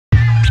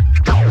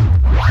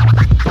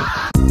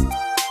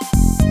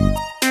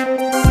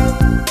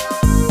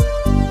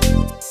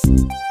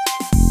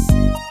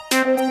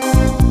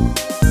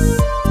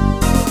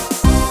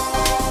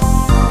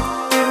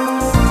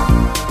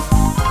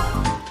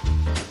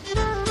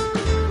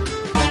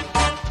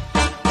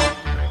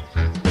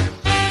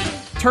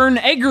turn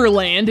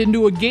Eggerland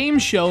into a game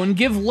show and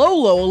give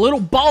Lolo a little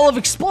ball of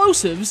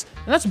explosives,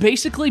 and that's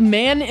basically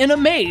Man in a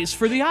Maze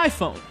for the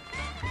iPhone.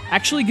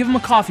 Actually, give him a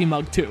coffee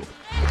mug too.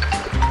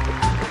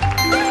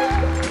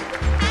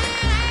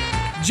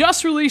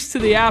 Just released to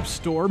the App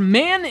Store,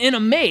 Man in a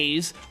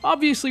Maze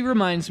obviously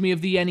reminds me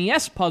of the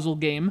NES puzzle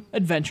game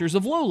Adventures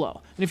of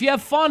Lolo. And if you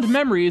have fond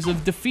memories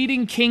of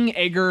defeating King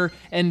Egger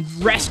and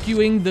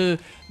rescuing the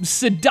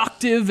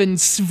seductive and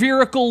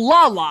spherical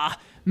Lala,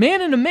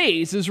 Man in a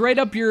Maze is right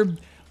up your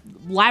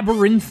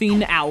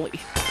labyrinthine alley.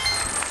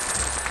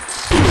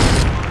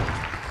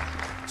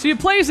 So you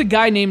play as a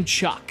guy named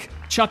Chuck.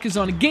 Chuck is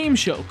on a game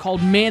show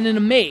called Man in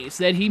a Maze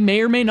that he may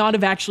or may not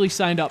have actually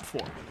signed up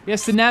for. He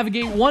has to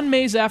navigate one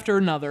maze after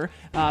another,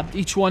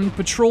 each one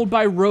patrolled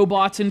by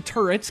robots and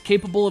turrets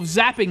capable of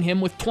zapping him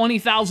with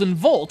 20,000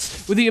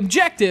 volts with the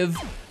objective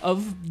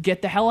of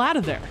get the hell out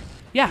of there.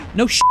 Yeah,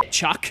 no shit,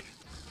 Chuck.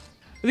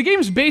 The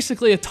game's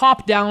basically a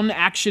top-down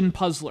action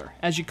puzzler.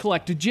 As you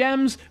collect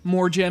gems,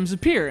 more gems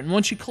appear, and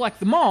once you collect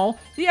them all,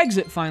 the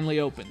exit finally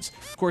opens.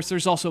 Of course,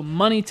 there's also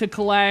money to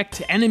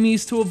collect,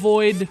 enemies to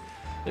avoid,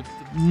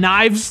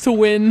 knives to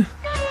win.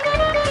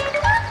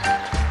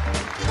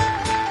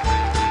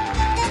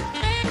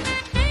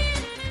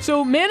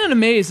 So Man in a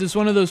Maze is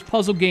one of those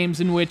puzzle games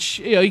in which,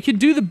 you can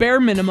do the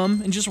bare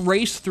minimum and just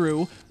race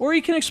through, or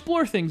you can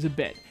explore things a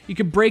bit. You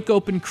can break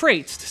open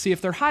crates to see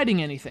if they're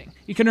hiding anything.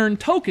 You can earn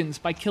tokens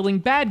by killing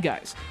bad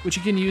guys, which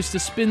you can use to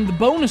spin the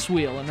bonus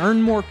wheel and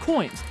earn more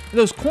coins.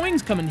 Those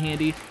coins come in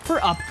handy for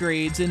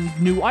upgrades and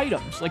new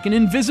items, like an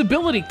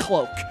invisibility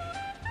cloak.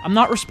 I'm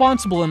not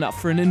responsible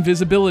enough for an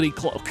invisibility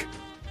cloak.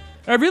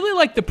 I really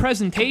like the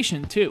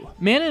presentation, too.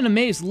 Man in a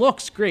Maze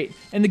looks great,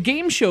 and the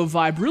game show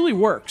vibe really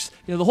works.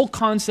 The whole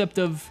concept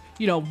of,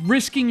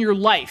 risking your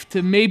life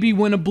to maybe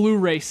win a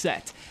Blu-ray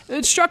set.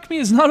 It struck me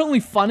as not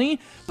only funny,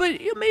 but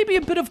maybe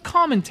a bit of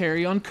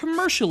commentary on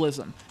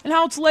commercialism, and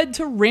how it's led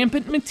to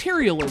rampant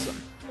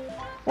materialism.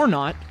 Or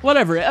not,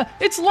 whatever.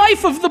 It's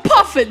Life of the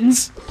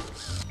Puffins!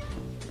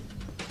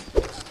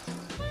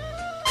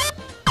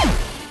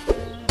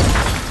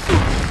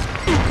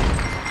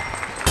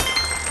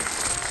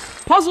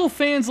 Puzzle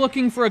fans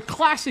looking for a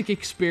classic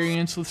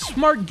experience with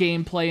smart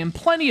gameplay and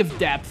plenty of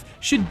depth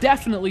should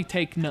definitely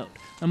take note.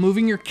 Now,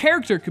 moving your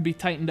character could be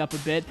tightened up a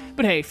bit,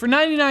 but hey, for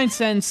 99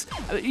 cents,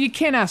 you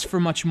can't ask for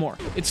much more.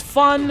 It's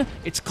fun,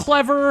 it's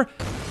clever,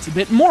 it's a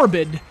bit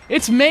morbid.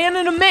 It's Man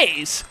in a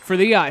Maze for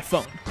the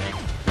iPhone.